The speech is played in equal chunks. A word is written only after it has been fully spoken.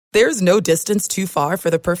There's no distance too far for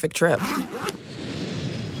the perfect trip.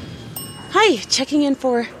 Hi, checking in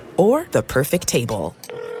for... Or the perfect table.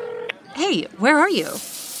 Hey, where are you?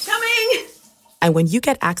 Coming! And when you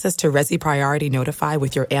get access to Resi Priority Notify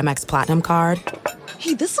with your Amex Platinum card...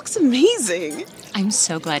 Hey, this looks amazing. I'm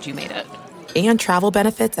so glad you made it. And travel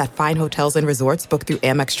benefits at fine hotels and resorts booked through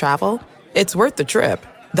Amex Travel, it's worth the trip.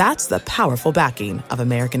 That's the powerful backing of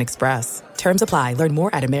American Express. Terms apply. Learn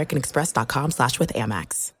more at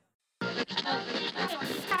americanexpress.com/withAmex.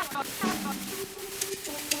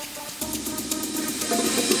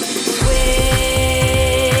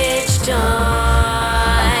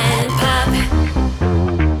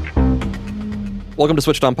 Welcome to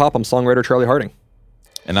Switched on Pop. I'm songwriter Charlie Harding.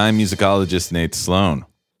 And I'm musicologist Nate Sloan.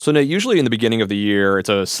 So Nate, usually in the beginning of the year, it's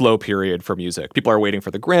a slow period for music. People are waiting for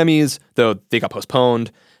the Grammys, though they got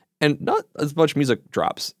postponed, and not as much music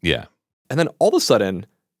drops. Yeah. And then all of a sudden,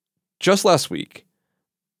 just last week,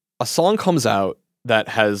 a song comes out that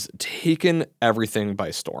has taken everything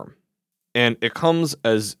by storm. And it comes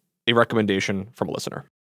as a recommendation from a listener.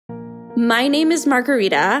 My name is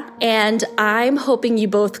Margarita, and I'm hoping you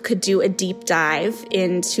both could do a deep dive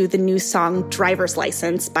into the new song Driver's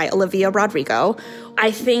License by Olivia Rodrigo.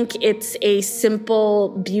 I think it's a simple,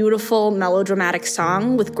 beautiful, melodramatic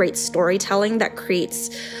song with great storytelling that creates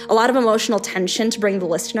a lot of emotional tension to bring the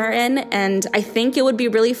listener in, and I think it would be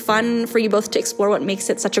really fun for you both to explore what makes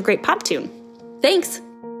it such a great pop tune. Thanks!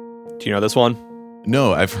 Do you know this one?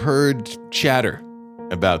 No, I've heard chatter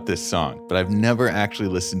about this song, but I've never actually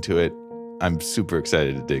listened to it. I'm super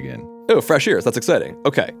excited to dig in. Oh, fresh ears. That's exciting.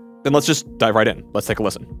 Okay, then let's just dive right in. Let's take a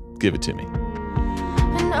listen. Give it to me.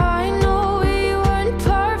 And I know we weren't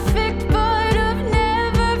perfect, but I've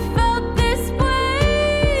never felt this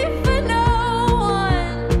way for no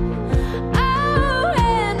one. Oh,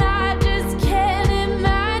 and I just can't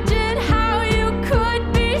imagine how you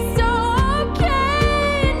could be so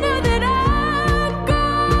okay. Now that I'm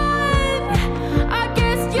gone, I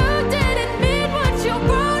guess you didn't mean what you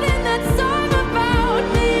wrote in that song about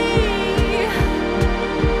me.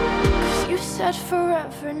 'Cause you said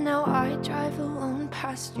forever, now I drive alone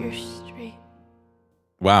past your street.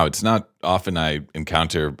 Wow, it's not often I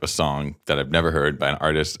encounter a song that I've never heard by an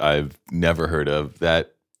artist I've never heard of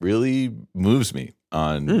that really moves me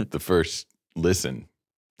on the first listen.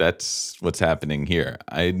 That's what's happening here.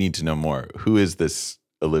 I need to know more. Who is this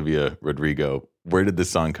Olivia Rodrigo? Where did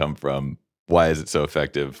this song come from? Why is it so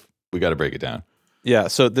effective? We got to break it down. Yeah,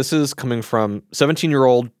 so this is coming from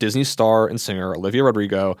 17-year-old Disney star and singer Olivia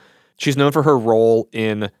Rodrigo. She's known for her role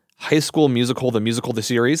in High School Musical, the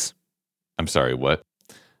series. I'm sorry, what?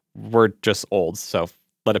 We're just old, so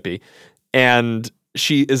let it be. And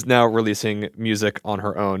she is now releasing music on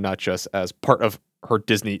her own, not just as part of her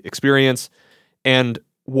Disney experience. And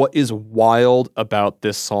what is wild about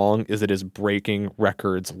this song is it is breaking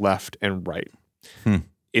records left and right.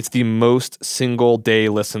 It's the most single day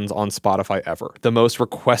listens on Spotify ever. The most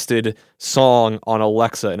requested song on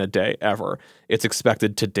Alexa in a day ever. It's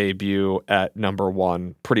expected to debut at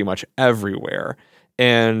 #1 pretty much everywhere.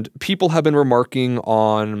 And people have been remarking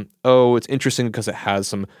on, oh, it's interesting because it has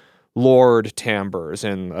some Lord timbres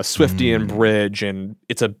and a Swiftian bridge and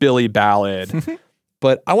it's a Billy ballad.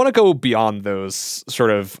 But I want to go beyond those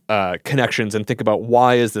sort of connections and think about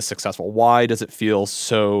why is this successful? Why does it feel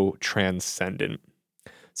so transcendent?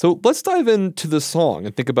 So let's dive into the song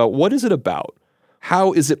and think about what is it about?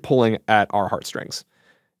 How is it pulling at our heartstrings?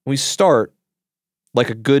 We start like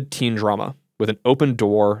a good teen drama with an open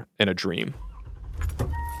door and a dream.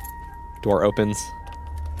 Door opens.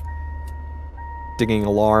 Dinging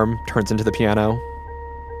alarm turns into the piano.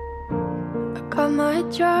 I got my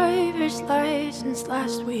driver's license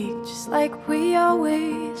last week, just like we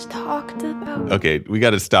always talked about. Okay, we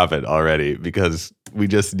got to stop it already because we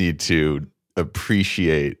just need to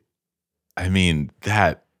appreciate,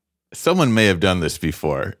 that someone may have done this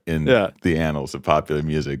before in the annals of popular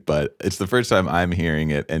music, but it's the first time I'm hearing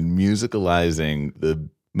it, and musicalizing the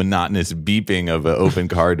monotonous beeping of an open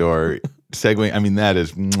car door segueing. That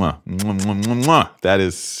is mwah, mwah, mwah, mwah, mwah. That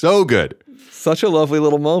is so good. Such a lovely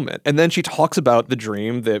little moment. And then she talks about the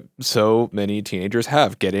dream that so many teenagers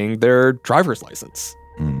have, getting their driver's license.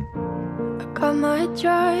 I got my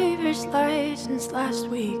driver's license last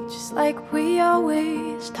week, just like we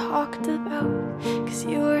always talked about. 'Cause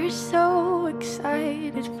you were so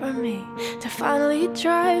excited for me to finally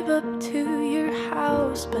drive up to your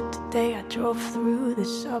house. But today I drove through the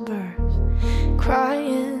suburbs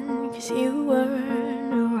crying 'cause you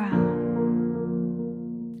weren't around.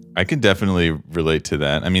 I can definitely relate to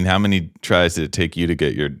that. I mean, how many tries did it take you to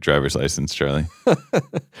get your driver's license, Charlie?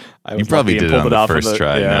 You probably did it on the first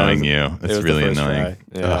try, knowing you. It's really annoying.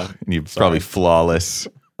 Yeah. You're probably flawless,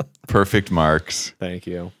 perfect marks. Thank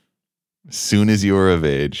you. As soon as you were of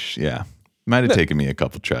age, yeah. Might have taken me a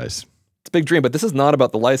couple tries. It's a big dream, but this is not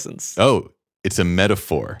about the license. Oh, it's a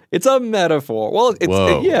metaphor. It's a metaphor. Well, it's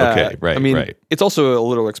okay, right, I mean, right. it's also a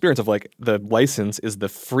literal experience of like the license is the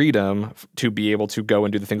freedom to be able to go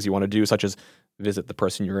and do the things you want to do, such as visit the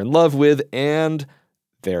person you're in love with, and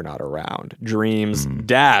they're not around. Dreams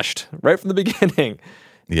dashed right from the beginning.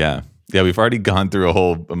 Yeah. Yeah, we've already gone through a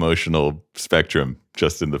whole emotional spectrum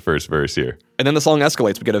just in the first verse here. And then the song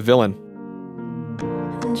escalates. We get a villain.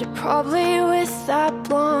 And you're probably with that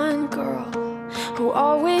blonde girl who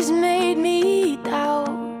always made me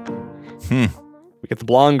doubt. We get the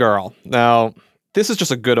blonde girl. Now, this is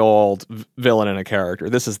just a good old villain and a character.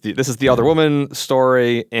 This is the other woman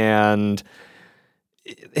story, and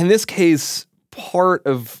in this case, part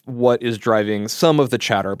of what is driving some of the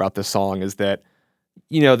chatter about this song is that,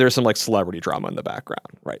 you know, there's some like celebrity drama in the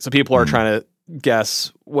background, right? So people are trying to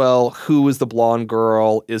guess, well, who is the blonde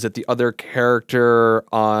girl? Is it the other character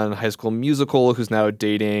on High School Musical who's now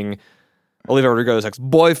dating Olivia Rodrigo's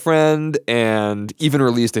ex-boyfriend, and even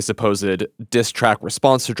released a supposed diss track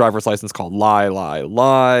response to Driver's License called Lie, Lie,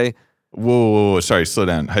 Lie. Whoa. Sorry, slow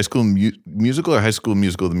down. High School Musical or High School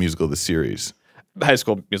Musical, the series? High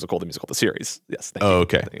School Musical, the series. Yes. Thank you.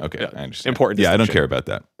 Okay. Thank you. Okay. Yeah. I understand. Important. Yeah, I don't distinction. care about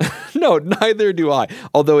that. No, neither do I.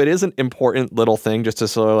 Although it is an important little thing just to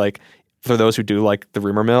sort of like, for those who do like the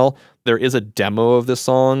rumor mill, there is a demo of this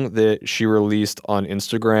song that she released on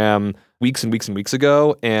Instagram weeks and weeks and weeks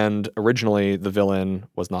ago. And originally the villain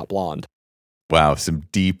was not blonde. Wow. Some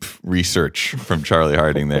deep research from Charlie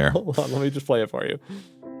Harding there. Hold on, let me just play it for you.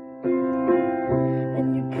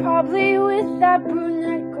 And you're probably with that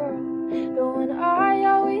brunette girl, the one I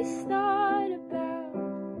always thought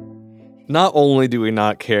about. Not only do we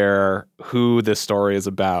not care who this story is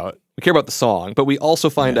about, we care about the song, but we also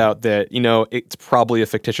find out that, you know, it's probably a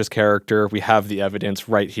fictitious character. We have the evidence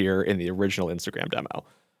right here in the original Instagram demo.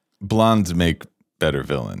 Blondes make better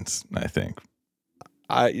villains, I think.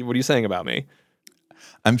 What are you saying about me?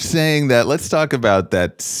 I'm saying that let's talk about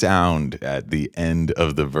that sound at the end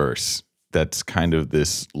of the verse. That's kind of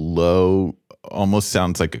this low, almost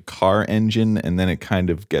sounds like a car engine, and then it kind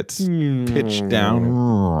of gets pitched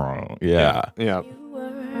down. Yeah. Yeah. You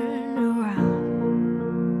weren't around.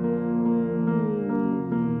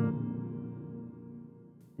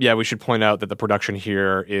 Yeah, we should point out that the production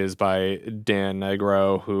here is by Dan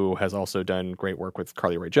Negro, who has also done great work with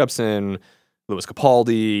Carly Rae Jepsen, Louis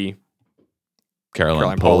Capaldi,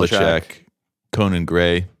 Caroline Polachek, Conan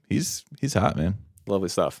Gray. He's hot, man. Lovely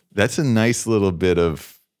stuff. That's a nice little bit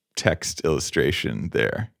of text illustration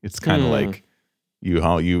there. It's kind of like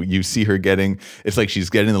you see her getting, it's like she's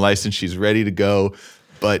getting the license, she's ready to go,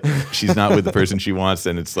 but she's not with the person she wants,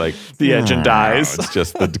 and it's like The engine dies. It's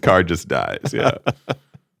just the car just dies. Yeah.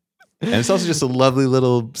 And it's also just a lovely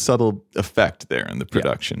little subtle effect there in the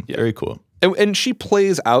production. Yeah. Very cool. And she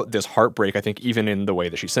plays out this heartbreak, I think, even in the way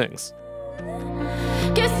that she sings.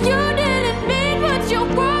 Guess you didn't mean what you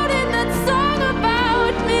wrote in that song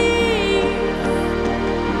about me.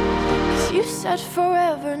 'Cause you said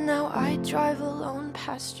forever, now I drive alone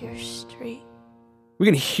past your street. We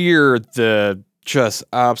can hear the just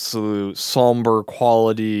absolute somber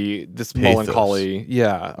quality, this Pathos. melancholy.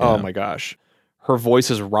 Yeah. Oh my gosh. Her voice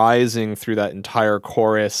is rising through that entire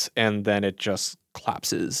chorus, and then it just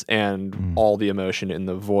collapses, and all the emotion in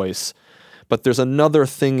the voice. But there's another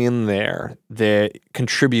thing in there that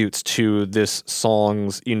contributes to this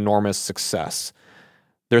song's enormous success.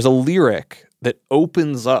 There's a lyric that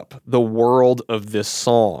opens up the world of this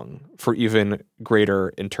song for even greater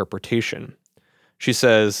interpretation. She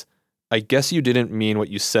says, "I guess you didn't mean what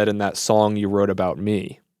you said in that song you wrote about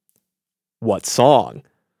me." What song?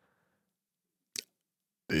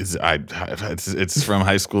 It's from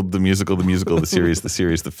High School, the musical, the series,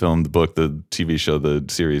 the film, the book, the TV show, the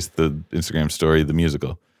series, the Instagram story, the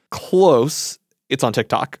musical. Close. It's on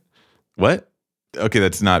TikTok. What? Okay,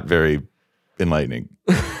 that's not very enlightening.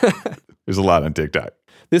 There's a lot on TikTok.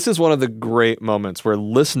 This is one of the great moments where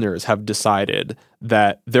listeners have decided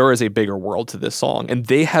that there is a bigger world to this song, and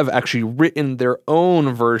they have actually written their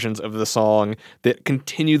own versions of the song that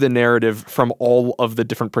continue the narrative from all of the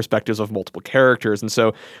different perspectives of multiple characters. And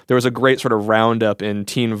so there was a great sort of roundup in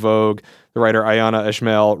Teen Vogue. The writer Ayana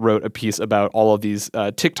Ishmael wrote a piece about all of these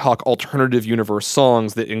TikTok alternative universe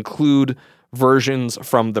songs that include versions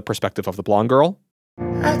from the perspective of the blonde girl.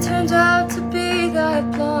 I turned out to be that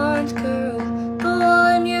blonde girl, the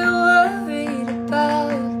one you worried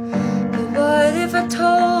about.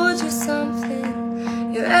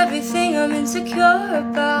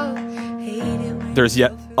 There's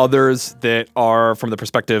yet others that are from the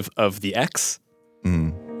perspective of the ex.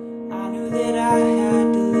 Mm. I knew that I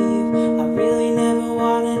had to leave. I really never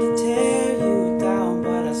wanted to tear you down,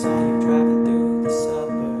 but I saw you driving through the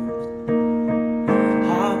suburbs.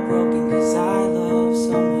 Heartbroken because I love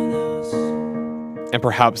someone else. And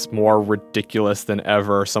perhaps more ridiculous than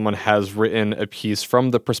ever, someone has written a piece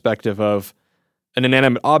from the perspective of an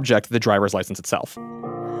inanimate object, the driver's license itself.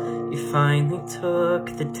 You finally took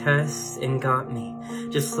the test and got me,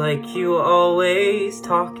 just like you always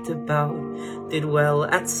talked about. Did well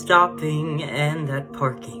at stopping and at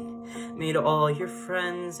parking. Made all your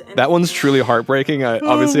friends. And that one's truly heartbreaking.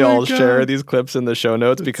 Obviously, I'll share these clips in the show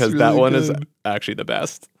notes because really that one good. is actually the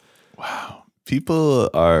best. Wow. People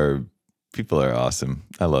are awesome.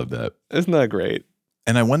 I love that. Isn't that great?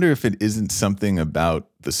 And I wonder if it isn't something about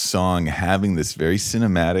the song having this very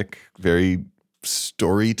cinematic, very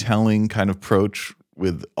storytelling kind of approach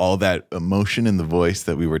with all that emotion in the voice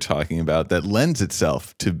that we were talking about that lends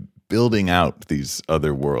itself to building out these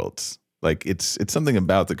other worlds. Like it's something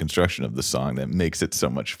about the construction of the song that makes it so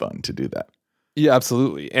much fun to do that. Yeah,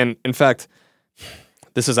 absolutely. And in fact,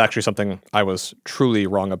 this is actually something I was truly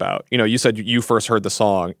wrong about. You know, you said you first heard the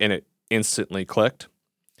song and it instantly clicked.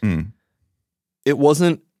 Mm. It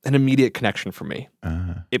wasn't an immediate connection for me.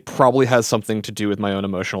 It probably has something to do with my own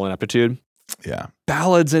emotional ineptitude. Yeah.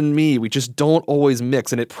 Ballads and me, we just don't always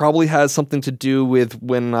mix. And it probably has something to do with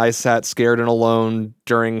when I sat scared and alone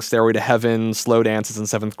during Stairway to Heaven, slow dances in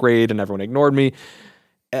 7th grade, and everyone ignored me.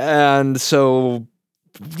 And so,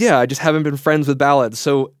 yeah, I just haven't been friends with ballads.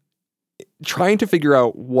 So trying to figure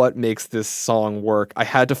out what makes this song work, I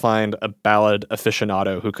had to find a ballad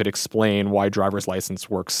aficionado who could explain why Driver's License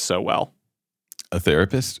works so well. A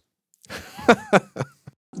therapist?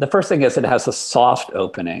 The first thing is it has a soft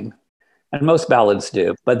opening. And most ballads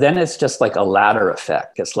do. But then it's just like a ladder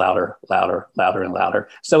effect. It's louder, louder, louder, and louder.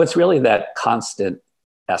 So it's really that constant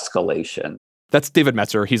escalation. That's David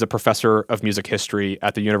Metzer. He's a professor of music history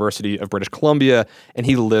at the University of British Columbia, and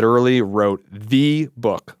he literally wrote the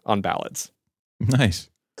book on ballads. Nice.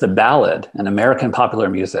 The ballad in American popular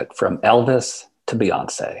music from Elvis to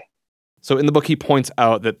Beyonce. So in the book, he points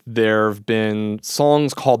out that there have been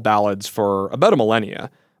songs called ballads for about a millennia.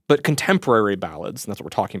 But contemporary ballads, and that's what we're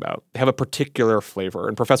talking about, they have a particular flavor.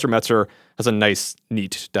 And Professor Metzer has a nice,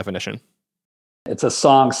 neat definition. It's a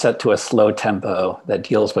song set to a slow tempo that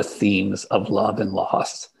deals with themes of love and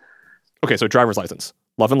loss. Okay, so Driver's License.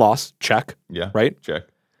 Love and loss, check. Yeah. Right? Check.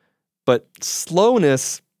 But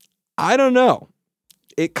slowness, I don't know.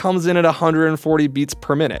 It comes in at 140 beats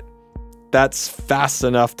per minute. That's fast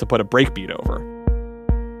enough to put a breakbeat over.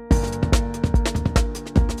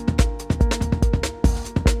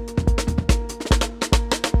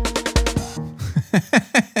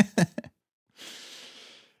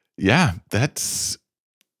 Yeah, that's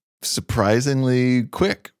surprisingly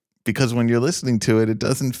quick because when you're listening to it, it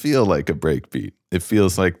doesn't feel like a breakbeat. It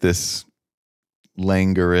feels like this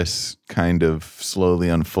languorous kind of slowly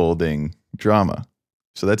unfolding drama.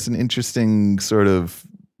 So that's an interesting sort of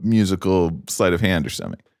musical sleight of hand or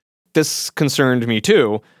something. This concerned me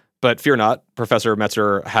too, but fear not, Professor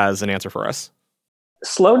Metzer has an answer for us.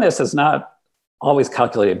 Slowness is not always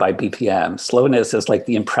calculated by BPM. Slowness is like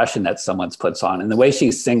the impression that someone puts on. And the way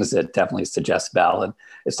she sings it definitely suggests ballad.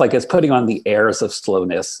 It's like it's putting on the airs of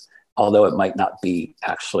slowness, although it might not be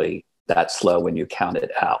actually that slow when you count it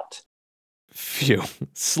out. Phew.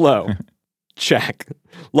 Slow. Check.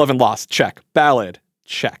 Love and loss. Check. Ballad.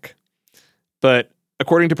 Check. But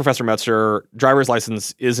according to Professor Metzer, Driver's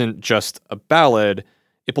License isn't just a ballad.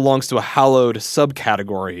 It belongs to a hallowed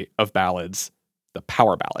subcategory of ballads, the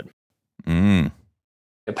power ballad. Mm.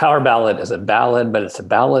 A power ballad is a ballad, but it's a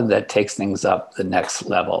ballad that takes things up the next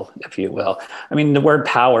level, if you will. I mean, the word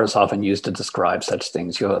power is often used to describe such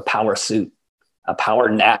things. You have a power suit, a power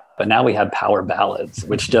nap, but now we have power ballads,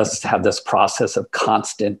 which just have this process of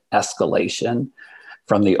constant escalation.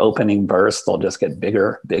 From the opening verse, they'll just get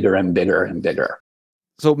bigger, bigger, and bigger, and bigger.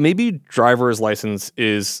 So maybe Driver's License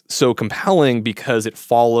is so compelling because it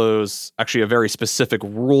follows actually a very specific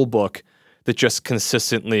rule book that just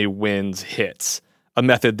consistently wins hits, a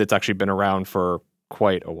method that's actually been around for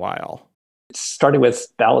quite a while. It started with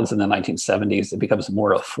ballads in the 1970s. It becomes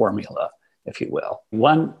more a formula, if you will.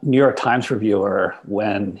 One New York Times reviewer,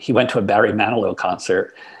 when he went to a Barry Manilow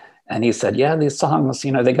concert, and he said, yeah, these songs, they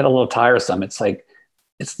get a little tiresome. It's like,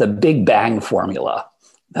 it's the Big Bang formula.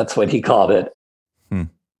 That's what he called it.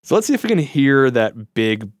 So let's see if we can hear that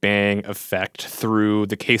Big Bang effect through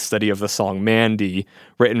the case study of the song Mandy,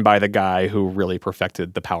 written by the guy who really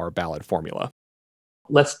perfected the power ballad formula.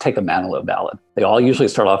 Let's take a Manilow ballad. They all usually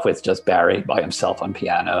start off with just Barry by himself on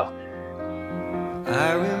piano.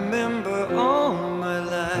 I remember all my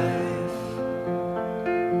life,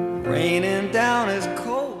 raining down as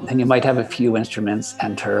cold. And you might have a few instruments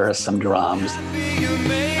enter, some drums.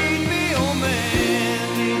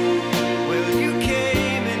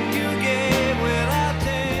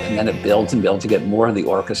 And then it builds and builds. You get more of the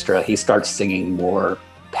orchestra. He starts singing more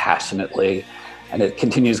passionately, and it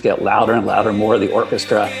continues to get louder and louder, more of the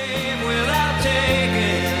orchestra.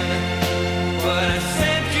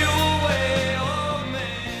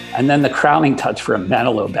 And then the crowning touch for a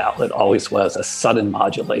Manilow ballad always was a sudden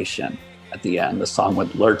modulation at the end. The song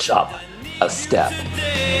would lurch up a step.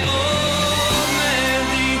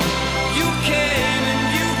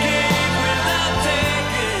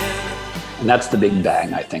 And that's the Big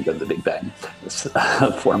Bang, I think, of the Big Bang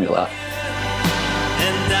formula.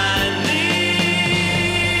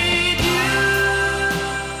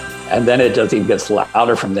 And then it just even gets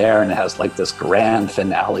louder from there, and it has like this grand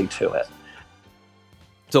finale to it.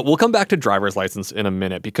 So we'll come back to Driver's License in a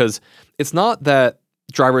minute, because it's not that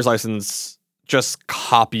Driver's License just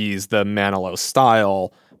copies the Manilow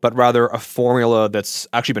style, but rather a formula that's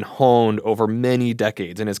actually been honed over many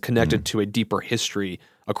decades and is connected to a deeper history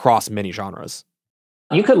across many genres.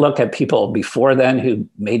 You could look at people before then who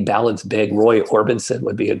made ballads big. Roy Orbison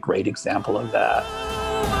would be a great example of that.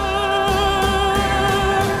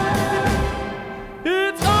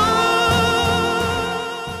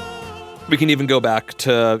 We can even go back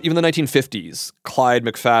to even the 1950s. Clyde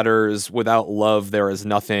McPhatter's Without Love, There Is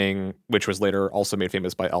Nothing, which was later also made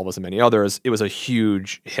famous by Elvis and many others. It was a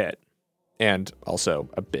huge hit and also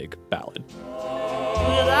a big ballad.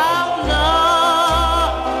 Without love,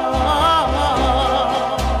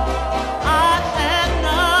 I had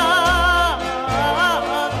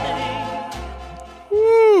nothing.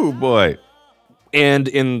 Woo, boy. And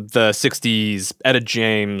in the 60s, Etta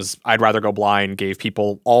James, I'd Rather Go Blind, gave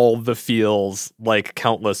people all the feels like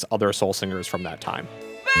countless other soul singers from that time.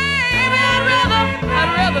 Baby,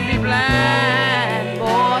 I'd rather be blind,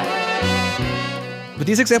 boy. But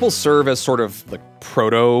these examples serve as sort of like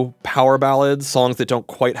proto-power ballads, songs that don't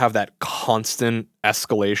quite have that constant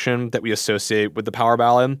escalation that we associate with the power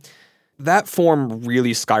ballad. That form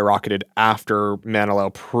really skyrocketed after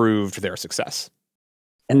Manilow proved their success.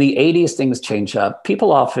 In the 80s, things change up.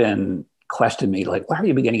 People often question me, like, why are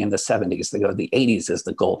you beginning in the 70s? They go, the 80s is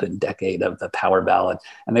the golden decade of the power ballad.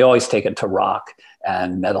 And they always take it to rock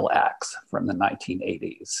and metal acts from the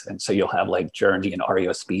 1980s. And so you'll have like Journey and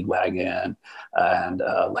REO Speedwagon and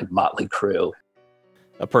like Motley Crue.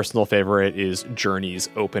 A personal favorite is Journey's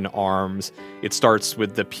Open Arms. It starts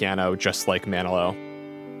with the piano just like Manilow.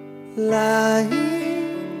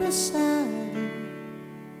 Lying beside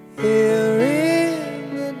you, here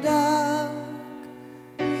in the dark,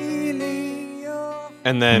 feeling your...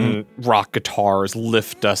 And then rock guitars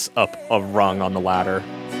lift us up a rung on the ladder.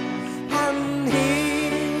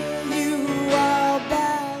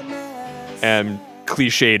 And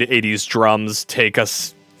cliched 80s drums take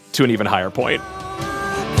us to an even higher point.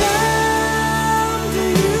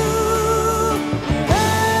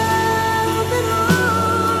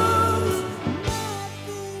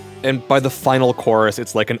 And by the final chorus,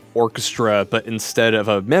 it's like an orchestra, but instead of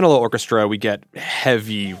a Manilow orchestra, we get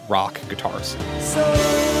heavy rock guitars. So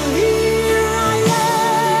here I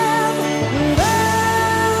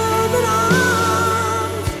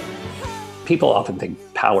am, People often think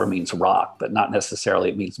power means rock, but not necessarily.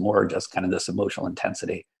 It means more just kind of this emotional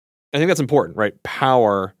intensity. I think that's important, right?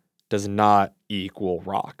 Power does not equal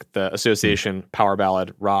rock. The association, power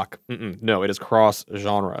ballad, rock, no, it is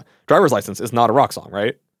cross-genre. Driver's License is not a rock song,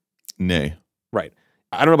 right? Nay. Right.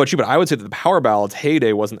 I don't know about you, but I would say that the power ballad's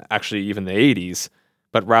heyday wasn't actually even the 80s,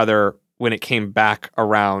 but rather when it came back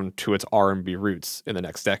around to its R&B roots in the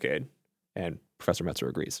next decade. And Professor Metzer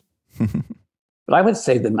agrees. But I would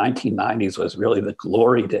say the 1990s was really the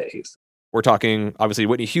glory days. We're talking, obviously,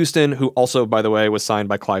 Whitney Houston, who also, by the way, was signed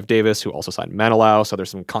by Clive Davis, who also signed Manilow, so there's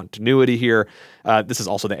some continuity here. This is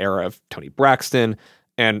also the era of Toni Braxton.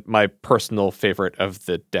 And my personal favorite of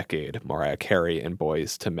the decade, Mariah Carey and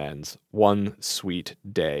Boyz II Men's One Sweet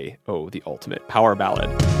Day. Oh, the ultimate power ballad.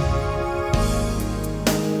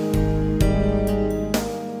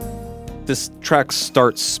 This track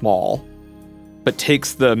starts small, but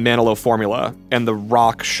takes the Manilow formula and the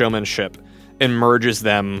rock showmanship and merges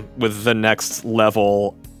them with the next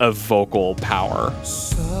level of vocal power.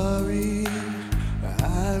 sorry,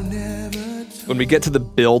 I've never When we get to the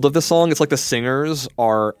build of the song, it's like the singers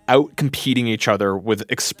are out competing each other with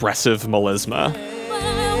expressive melisma.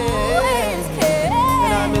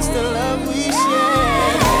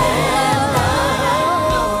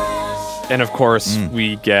 And of course,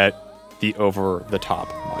 we get the over-the-top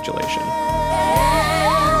modulation.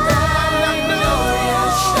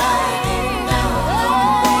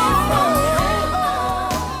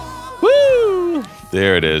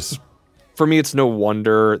 There it is. For me, it's no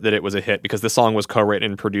wonder that it was a hit because the song was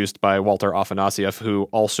co-written and produced by Walter Afanasieff, who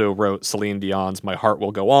also wrote Celine Dion's My Heart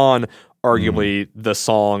Will Go On, arguably the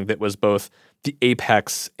song that was both the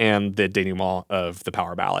apex and the denouement of the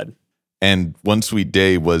power ballad. And One Sweet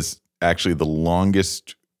Day was actually the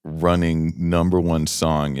longest running number one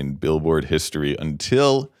song in Billboard history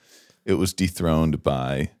until it was dethroned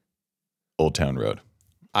by Old Town Road.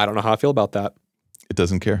 I don't know how I feel about that. It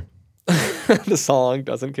doesn't care. The song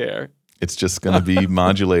doesn't care. It's just going to be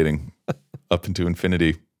modulating up into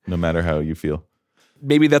infinity, no matter how you feel.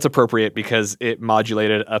 Maybe that's appropriate because it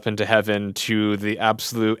modulated up into heaven to the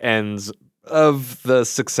absolute ends of the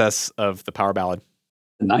success of the power ballad.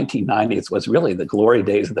 The 1990s was really the glory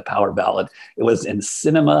days of the power ballad. It was in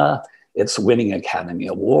cinema. It's winning Academy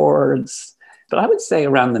Awards. But I would say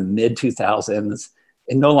around the mid-2000s,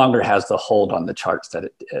 it no longer has the hold on the charts that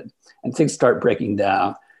it did. And things start breaking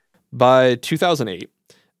down. By 2008,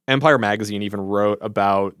 Empire Magazine even wrote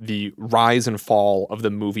about the rise and fall of the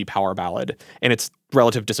movie power ballad and its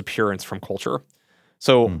relative disappearance from culture.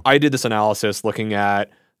 So I did this analysis looking at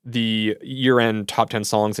the year-end top 10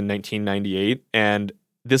 songs in 1998, and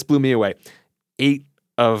this blew me away. 8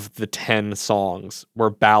 of the 10 songs were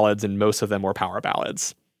ballads, and most of them were power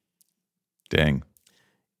ballads. Dang.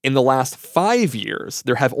 In the last 5 years,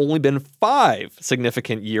 there have only been 5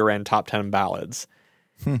 significant year-end top 10 ballads.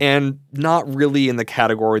 And not really in the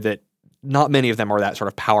category that not many of them are that sort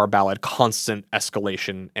of power ballad, constant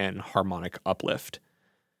escalation and harmonic uplift.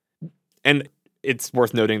 And it's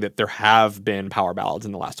worth noting that there have been power ballads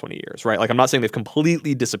in the last 20 years, right? Like, I'm not saying they've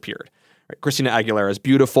completely disappeared. Right? Christina Aguilera's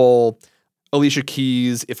Beautiful, Alicia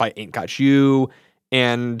Keys' If I Ain't Got You,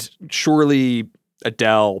 and surely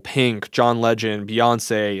Adele, Pink, John Legend,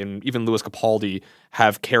 Beyonce, and even Louis Capaldi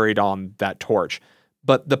have carried on that torch.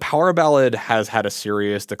 But the power ballad has had a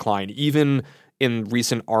serious decline. Even in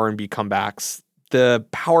recent R&B comebacks, the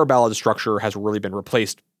power ballad structure has really been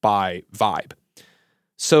replaced by vibe.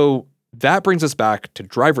 So that brings us back to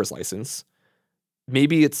Driver's License.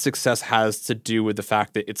 Maybe its success has to do with the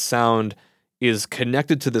fact that its sound is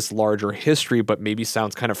connected to this larger history, but maybe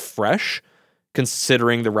sounds kind of fresh,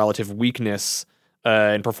 considering the relative weakness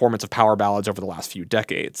and performance of power ballads over the last few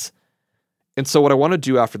decades. And so what I want to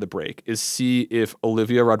do after the break is see if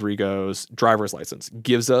Olivia Rodrigo's Driver's License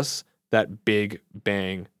gives us that big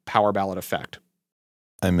bang power ballad effect.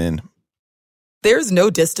 I'm in. There's no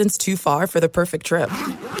distance too far for the perfect trip.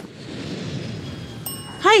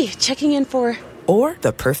 Hi, checking in for... Or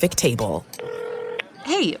the perfect table.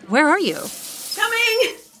 Hey, where are you?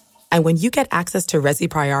 Coming! And when you get access to Resi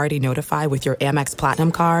Priority Notify with your Amex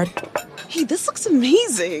Platinum card... Hey, this looks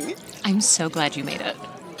amazing! I'm so glad you made it.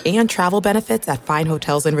 And travel benefits at fine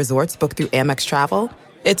hotels and resorts booked through Amex Travel,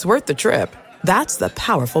 it's worth the trip. That's the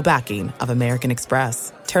powerful backing of American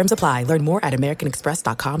Express. Terms apply. Learn more at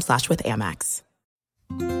americanexpress.com/withAmex.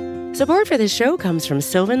 Support for this show comes from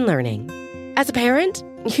Sylvan Learning. As a parent,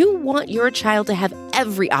 you want your child to have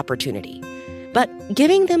every opportunity. But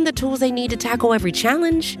giving them the tools they need to tackle every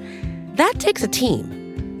challenge, that takes a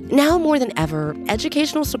team. Now more than ever,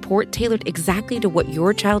 educational support tailored exactly to what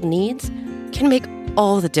your child needs can make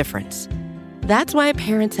all the difference. That's why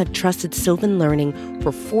parents have trusted Sylvan Learning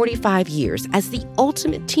for 45 years as the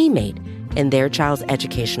ultimate teammate in their child's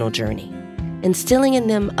educational journey, instilling in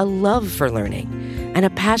them a love for learning and a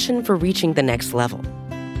passion for reaching the next level.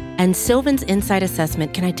 And Sylvan's Insight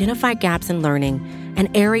Assessment can identify gaps in learning and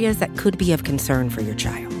areas that could be of concern for your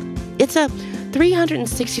child. It's a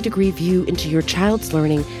 360-degree view into your child's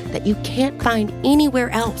learning that you can't find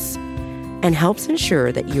anywhere else, and helps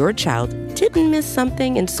ensure that your child didn't miss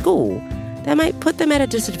something in school that might put them at a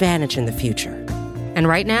disadvantage in the future. And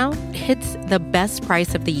right now, it's the best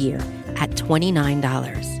price of the year at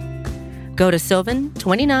 $29. Go to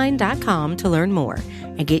sylvan29.com to learn more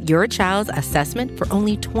and get your child's assessment for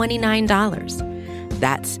only $29.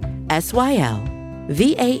 That's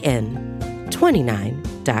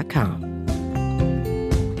SYLVAN29.com.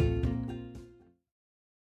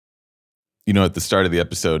 You know, at the start of the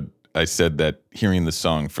episode, I said that hearing the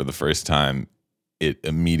song for the first time, it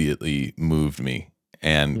immediately moved me.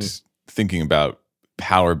 And thinking about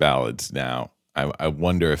power ballads now, I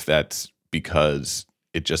wonder if that's because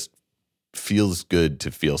it just feels good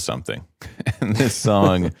to feel something. And this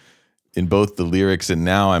song, in both the lyrics and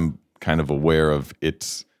now I'm kind of aware of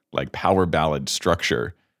its like power ballad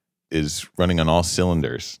structure, is running on all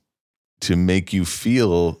cylinders to make you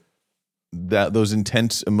feel that those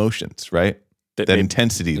intense emotions, right? That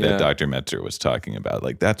intensity that Dr. Metzer was talking about.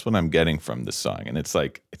 Like, that's what I'm getting from this song. And it's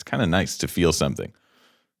like, it's kind of nice to feel something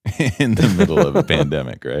in the middle of a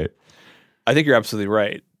pandemic, right? I think you're absolutely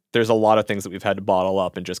right. there's a lot of things that we've had to bottle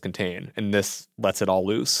up and just contain, and this lets it all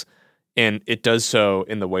loose. And it does so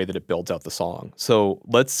in the way that it builds out the song. So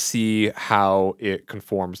let's see how it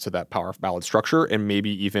conforms to that power ballad structure and maybe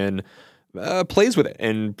even plays with it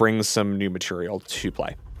and brings some new material to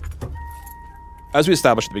play. As we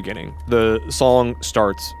established at the beginning, the song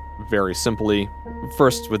starts very simply,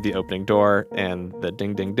 first with the opening door and the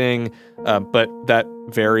ding, ding, ding. But that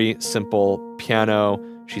very simple piano,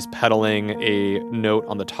 she's pedaling a note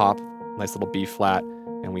on the top, nice little B flat,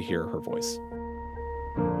 and we hear her voice.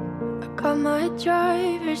 Got my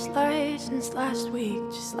driver's license last week,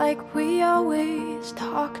 just like we always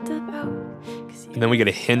talked about. And then we get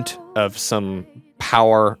a hint of some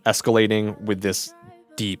power escalating with this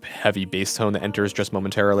deep, heavy bass tone that enters just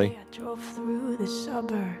momentarily. I drove through the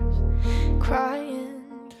suburbs, crying.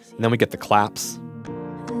 And then we get the claps.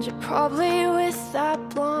 And you're probably with that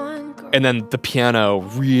blonde girl. And then the piano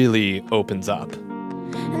really opens up.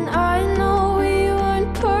 And I know we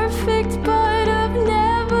weren't perfect, but I've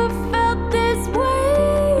never felt this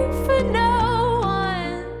way for no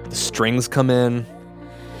one. The strings come in.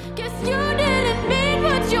 Guess you didn't mean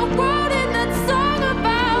what you wrote in that song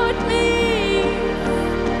about me.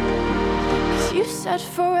 'Cause you said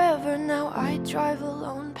forever, now I drive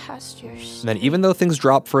alone past your And then even though things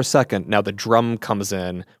drop for a second, now the drum comes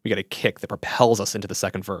in. We get a kick that propels us into the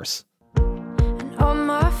second verse. And all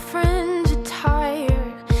my friends are tired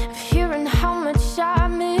of hearing how much I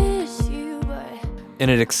miss you, but And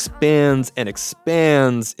it expands and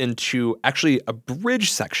expands into actually a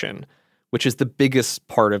bridge section, which is the biggest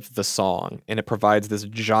part of the song. And it provides this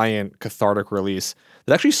giant cathartic release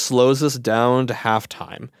that actually slows us down to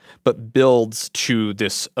halftime, but builds to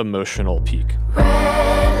this emotional peak.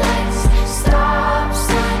 red lights, stop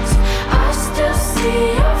signs, I still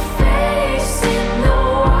see your face in the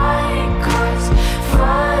white cars,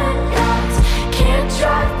 front yards, can't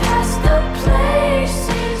drive past the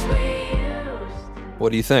places we used.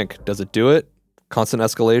 What do you think? Does it do it? Constant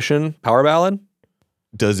escalation? Power ballad?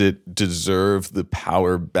 Does it deserve the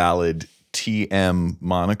power ballad TM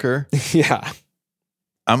moniker? Yeah.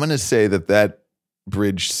 I'm going to say that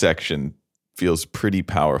bridge section feels pretty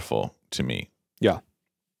powerful to me. Yeah.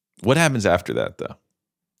 What happens after that, though?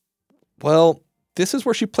 Well, this is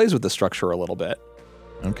where she plays with the structure a little bit.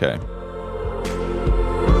 Okay.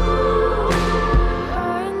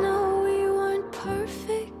 I know we weren't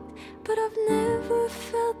perfect, but I've never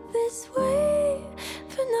felt this way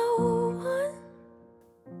for no one.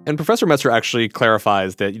 And Professor Metzer actually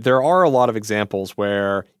clarifies that there are a lot of examples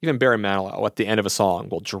where even Barry Manilow at the end of a song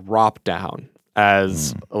will drop down,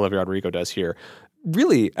 as Olivia Rodrigo does here,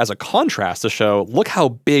 really as a contrast to show, look how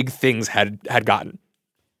big things had gotten.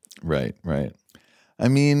 Right. I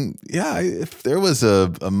mean, yeah, if there was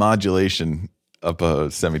a modulation up a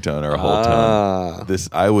semitone or a whole tone,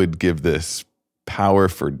 I would give this power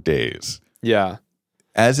for days. Yeah.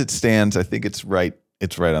 As it stands, I think it's right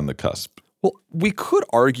on the cusp. Well, we could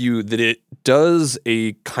argue that it does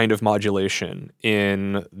a kind of modulation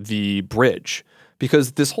in the bridge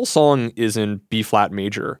because this whole song is in B flat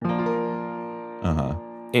major. Uh-huh.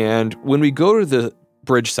 And when we go to the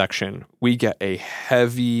bridge section, we get a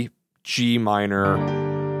heavy G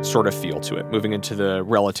minor sort of feel to it, moving into the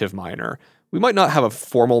relative minor. We might not have a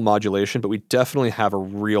formal modulation, but we definitely have a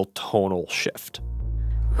real tonal shift.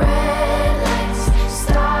 Red lights,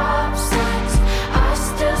 stop signs, I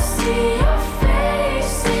still see your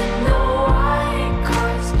face in the white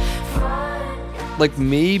cars, front yards. Like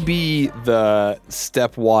maybe the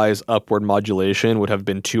stepwise upward modulation would have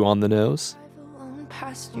been too on the nose. Alone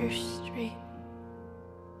past your street.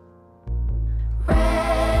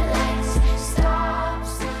 Red lights, stop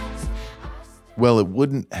signs. Well, it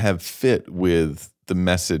wouldn't have fit with the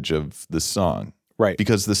message of the song. Right.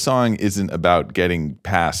 Because the song isn't about getting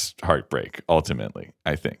past heartbreak, ultimately,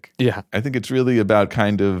 I think. Yeah. I think it's really about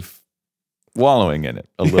kind of wallowing in it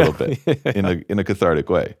a little bit in a cathartic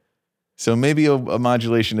way. So maybe a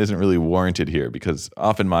modulation isn't really warranted here because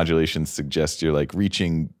often modulations suggest you're like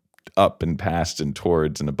reaching up and past and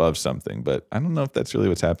towards and above something. But I don't know if that's really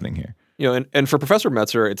what's happening here. You know, and for Professor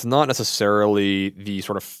Metzer, it's not necessarily the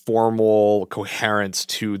sort of formal coherence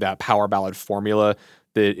to that power ballad formula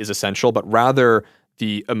that is essential, but rather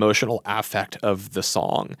the emotional affect of the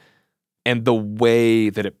song and the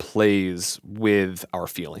way that it plays with our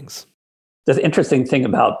feelings. The interesting thing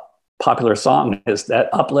about popular song is that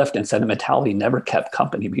uplift and sentimentality never kept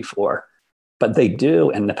company before, but they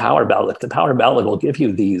do in the power ballad. The power ballad will give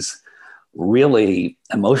you these really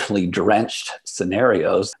emotionally drenched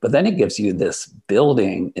scenarios, but then it gives you this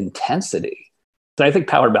building intensity. So I think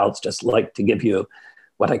power ballads just like to give you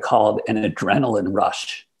what I called an adrenaline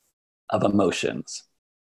rush of emotions.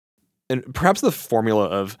 And perhaps the formula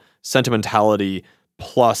of sentimentality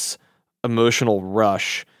plus emotional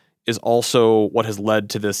rush is also what has led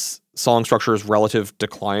to this song structure's relative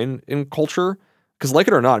decline in culture. Because like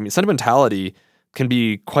it or not, I mean, sentimentality can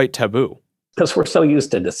be quite taboo. Because we're so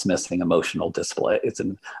used to dismissing emotional displays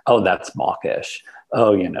and, oh, that's mawkish.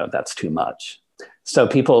 Oh, that's too much. So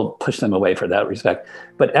people push them away for that respect.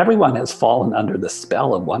 But everyone has fallen under the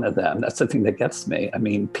spell of one of them. That's the thing that gets me. I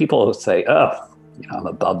mean, people say, oh, I'm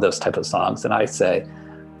above those type of songs. And I say,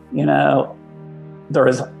 there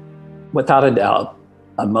is, without a doubt,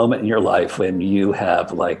 a moment in your life when you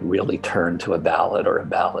have like really turned to a ballad, or a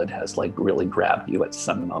ballad has like really grabbed you at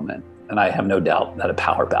some moment. And I have no doubt that a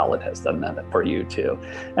power ballad has done that for you too.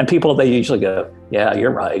 And people, they usually go, yeah,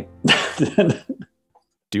 you're right.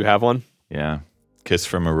 Do you have one? Yeah. Kiss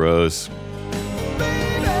from a Rose.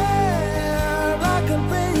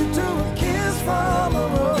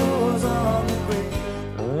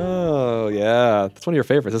 Oh, yeah. That's one of your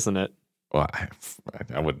favorites, isn't it? Well, I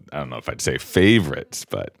don't know if I'd say favorites,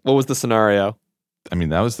 but what was the scenario? I mean,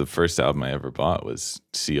 that was the first album I ever bought, was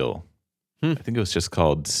Seal. I think it was just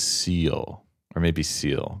called Seal, or maybe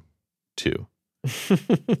Seal 2.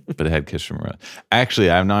 But it had Kiss from a Rose. Actually,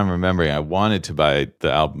 now I'm remembering, I wanted to buy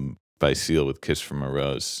the album by Seal with Kiss from a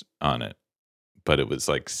Rose on it, but it was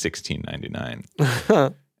like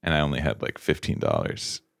 $16.99. And I only had like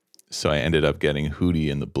 $15. So I ended up getting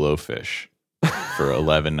Hootie and the Blowfish for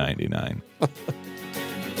 $11.99.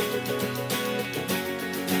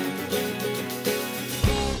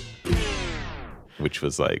 Which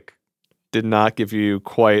was like, did not give you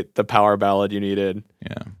quite the power ballad you needed.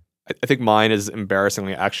 Yeah. I think mine is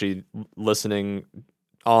embarrassingly actually listening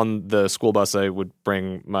on the school bus. I would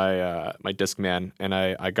bring my my Discman, and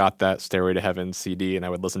I got that Stairway to Heaven CD, and I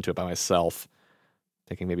would listen to it by myself,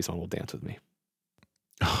 thinking maybe someone will dance with me.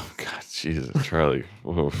 Oh, God, Jesus, Charlie.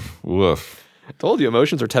 Woof, woof. I told you,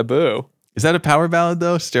 emotions are taboo. Is that a power ballad,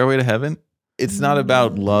 though? Stairway to Heaven? It's not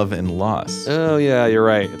about love and loss. Oh, yeah, you're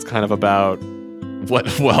right. It's kind of about... What?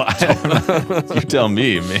 Well, I don't know. You tell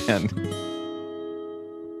me, man.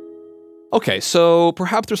 Okay, so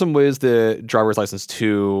perhaps there's some ways that Driver's License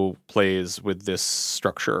 2 plays with this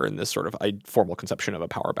structure and this sort of formal conception of a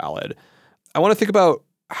power ballad. I want to think about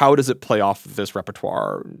how does it play off of this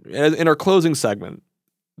repertoire. In our closing segment,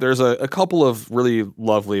 there's a couple of really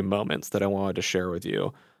lovely moments that I wanted to share with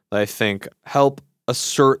you that I think help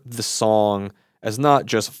assert the song as not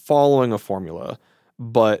just following a formula,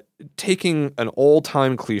 but taking an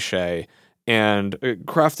old-time cliche and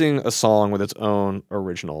crafting a song with its own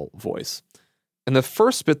original voice. And the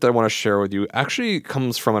first bit that I want to share with you actually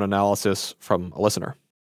comes from an analysis from a listener.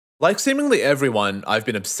 Like seemingly everyone, I've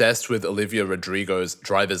been obsessed with Olivia Rodrigo's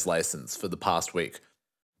Driver's License for the past week.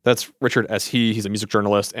 That's Richard S. He's a music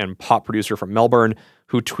journalist and pop producer from Melbourne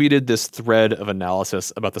who tweeted this thread of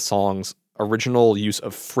analysis about the song's original use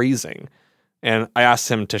of phrasing. And I asked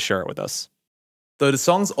him to share it with us. Though the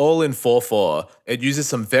song's all in 4/4, it uses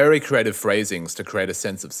some very creative phrasings to create a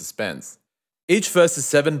sense of suspense. Each verse is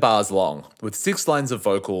 7 bars long, with 6 lines of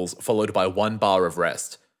vocals followed by 1 bar of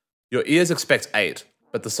rest. Your ears expect 8,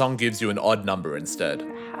 but the song gives you an odd number instead.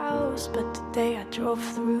 House, but today I drove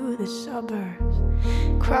through the suburbs,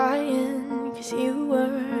 crying 'cause you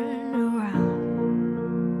weren't around.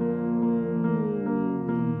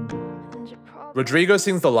 Rodrigo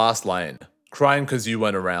sings the last line, crying 'cause you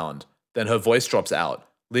weren't around. Then her voice drops out,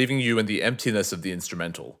 leaving you in the emptiness of the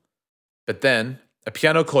instrumental. But then, a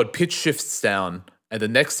piano chord pitch shifts down, and the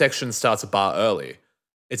next section starts a bar early.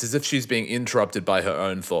 It's as if she's being interrupted by her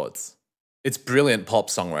own thoughts. It's brilliant pop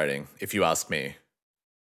songwriting, if you ask me.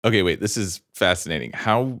 Okay, wait, this is fascinating.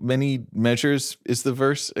 How many measures is the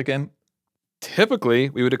verse again? Typically,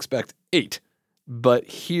 we would expect 8, but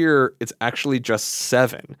here it's actually just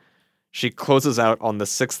 7. She closes out on the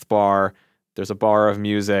 6th bar, there's a bar of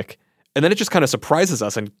music, and then it just kind of surprises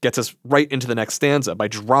us and gets us right into the next stanza by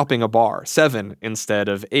dropping a bar, 7 instead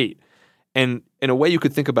of 8. And in a way, you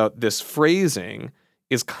could think about this phrasing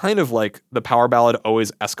is kind of like the power ballad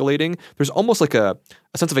always escalating. There's almost like a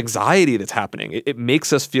sense of anxiety that's happening. It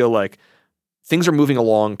makes us feel like things are moving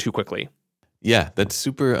along too quickly. Yeah, that's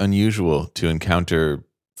super unusual to encounter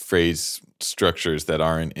phrase structures that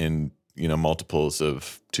aren't in, multiples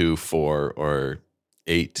of 2, 4, or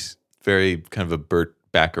 8. Very kind of a Burt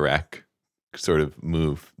Bacharach sort of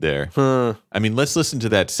move there. I mean, let's listen to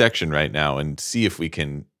that section right now and see if we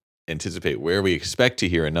can anticipate where we expect to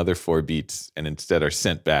hear another 4 beats and instead are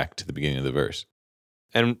sent back to the beginning of the verse.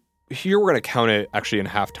 And here we're going to count it actually in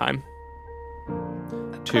halftime.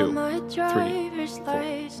 2, Got my 3, driver's 4,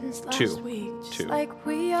 license 2, last week, just 2, like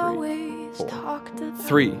we 3, always 4, talked about.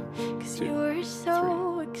 3, 'Cause 2, you were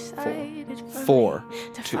so 3, excited for 4, me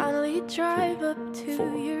to 2, finally drive 3, up to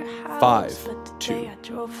 4, your house. 5, But 2, today I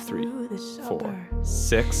drove 3, through the 4, suburbs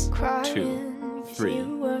 6, 2, crying 'cause 3,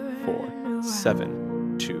 you weren't 4, around.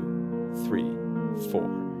 7, 2, 3, 4,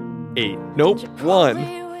 8. Nope, 1.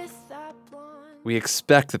 We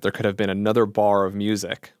expect that there could have been another bar of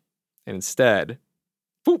music. And instead,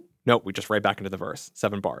 boop, nope, we just right back into the verse.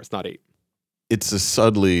 7 bars, not 8. It's a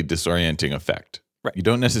subtly disorienting effect. Right. You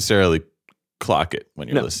don't necessarily clock it when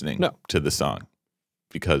you're No, listening no. to the song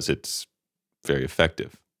because it's very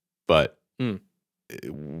effective. But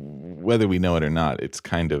whether we know it or not, it's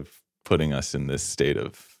kind of putting us in this state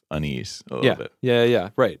of unease a little bit. Yeah,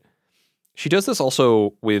 right. She does this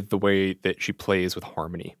also with the way that she plays with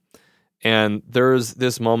harmony. And there's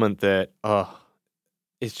this moment that,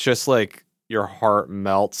 it's just like your heart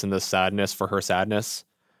melts in the sadness for her sadness.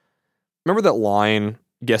 Remember that line,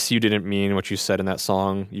 "Guess you didn't mean what you said in that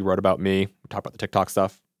song you wrote about me"? We talked about the TikTok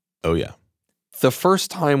stuff. Oh, yeah. The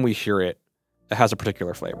first time we hear it, it has a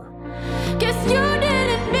particular flavor. Guess you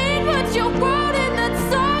didn't mean what you wrote in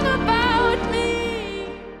that song about me.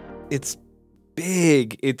 It's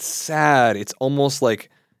big. It's sad. It's almost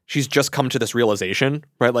like she's just come to this realization,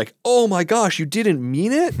 right? Like, oh my gosh, you didn't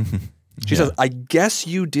mean it? She says, I guess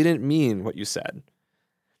you didn't mean what you said.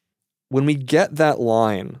 When we get that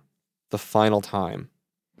line the final time,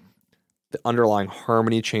 the underlying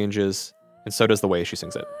harmony changes, and so does the way she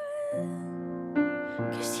sings it.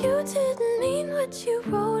 Guess you didn't mean what you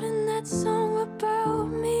wrote in that song about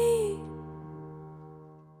me.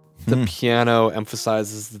 The piano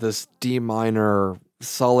emphasizes this D minor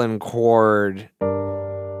sullen chord.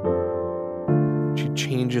 She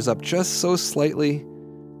changes up just so slightly.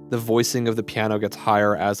 The voicing of the piano gets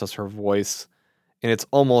higher, as does her voice. And it's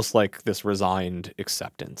almost like this resigned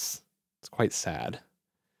acceptance. It's quite sad.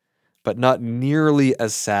 But not nearly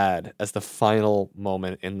as sad as the final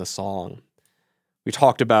moment in the song. We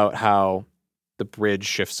talked about how the bridge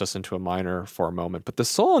shifts us into a minor for a moment, but the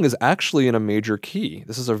song is actually in a major key.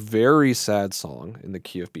 This is a very sad song in the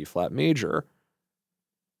key of B flat major.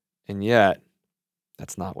 And yet,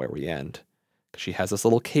 that's not where we end. Because she has this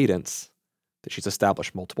little cadence that she's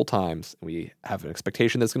established multiple times. And we have an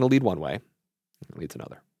expectation that's going to lead one way, and it leads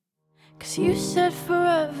another. 'Cause you said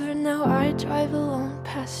forever, now I drive alone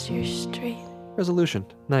past your street. Resolution.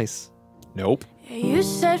 Nice. Nope. Yeah, you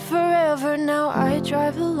said forever, now I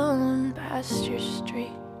drive alone past your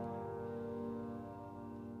street.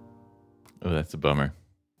 Oh, that's a bummer.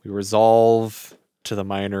 We resolve to the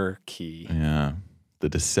minor key. Yeah. The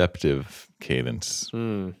deceptive cadence.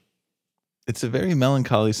 It's a very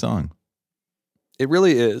melancholy song. It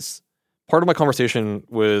really is. Part of my conversation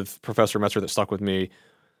with Professor Metzer that stuck with me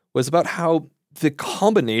was about how the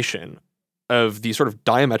combination of these sort of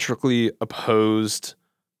diametrically opposed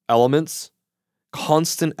elements,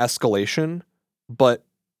 constant escalation, but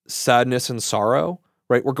sadness and sorrow,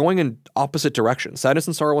 right? We're going in opposite directions. Sadness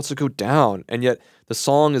and sorrow wants to go down, and yet the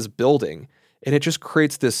song is building, and it just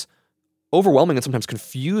creates this overwhelming and sometimes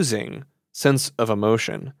confusing sense of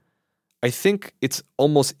emotion. I think it's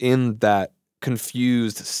almost in that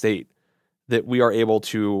confused state that we are able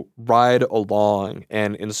to ride along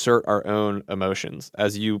and insert our own emotions.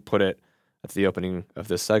 As you put it at the opening of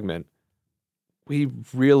this segment, we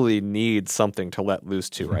really need something to let loose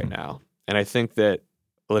to right now. And I think that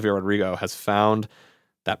Olivia Rodrigo has found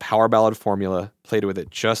that power ballad formula, played with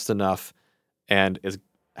it just enough, and is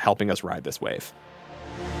helping us ride this wave.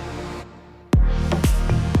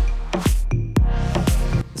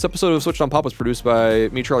 This episode of Switched on Pop was produced by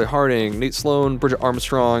me, Charlie Harding, Nate Sloan, Bridget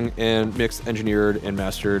Armstrong, and mixed, engineered, and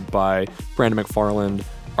mastered by Brandon McFarland.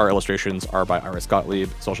 Our illustrations are by Iris Gottlieb,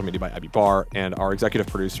 social media by Abby Barr, and our executive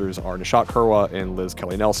producers are Nishat Kurwa and Liz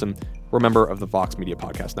Kelly Nelson. We're a member of the Vox Media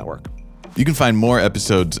Podcast Network. You can find more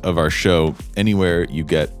episodes of our show anywhere you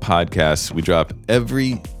get podcasts. We drop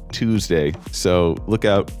every Tuesday, so look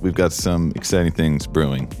out. We've got some exciting things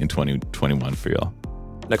brewing in 2021 for y'all.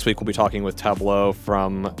 Next week, we'll be talking with Tableau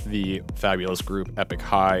from the fabulous group Epic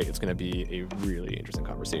High. It's going to be a really interesting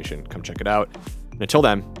conversation. Come check it out. And until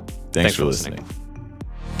then, thanks for listening.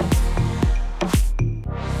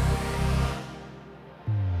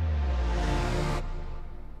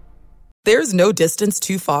 There's no distance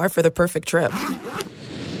too far for the perfect trip.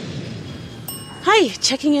 Hi,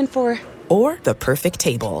 checking in for... Or the perfect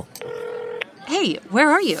table. Hey, where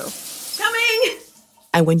are you? Coming!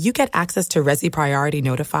 And when you get access to Resi Priority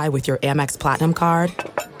Notify with your Amex Platinum card...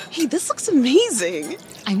 Hey, this looks amazing!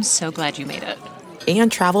 I'm so glad you made it.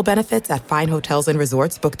 And travel benefits at fine hotels and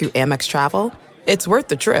resorts booked through Amex Travel... It's worth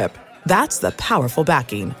the trip. That's the powerful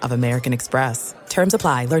backing of American Express. Terms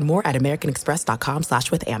apply. Learn more at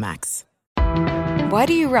americanexpress.com/withAmex. Why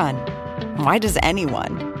do you run? Why does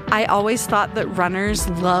anyone? I always thought that runners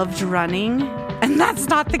loved running, and that's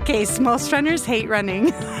not the case. Most runners hate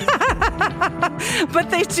running, but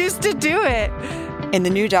they choose to do it. In the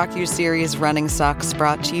new docuseries Running Sucks,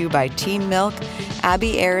 brought to you by Teen Milk,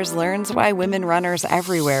 Abby Ayers learns why women runners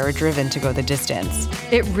everywhere are driven to go the distance.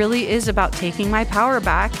 It really is about taking my power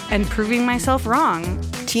back and proving myself wrong.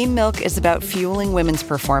 Teen Milk is about fueling women's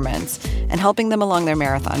performance and helping them along their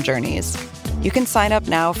marathon journeys. You can sign up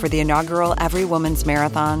now for the inaugural Every Woman's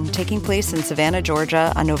Marathon, taking place in Savannah,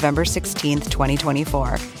 Georgia on November 16th,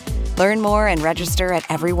 2024. Learn more and register at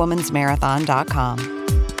everywomansmarathon.com.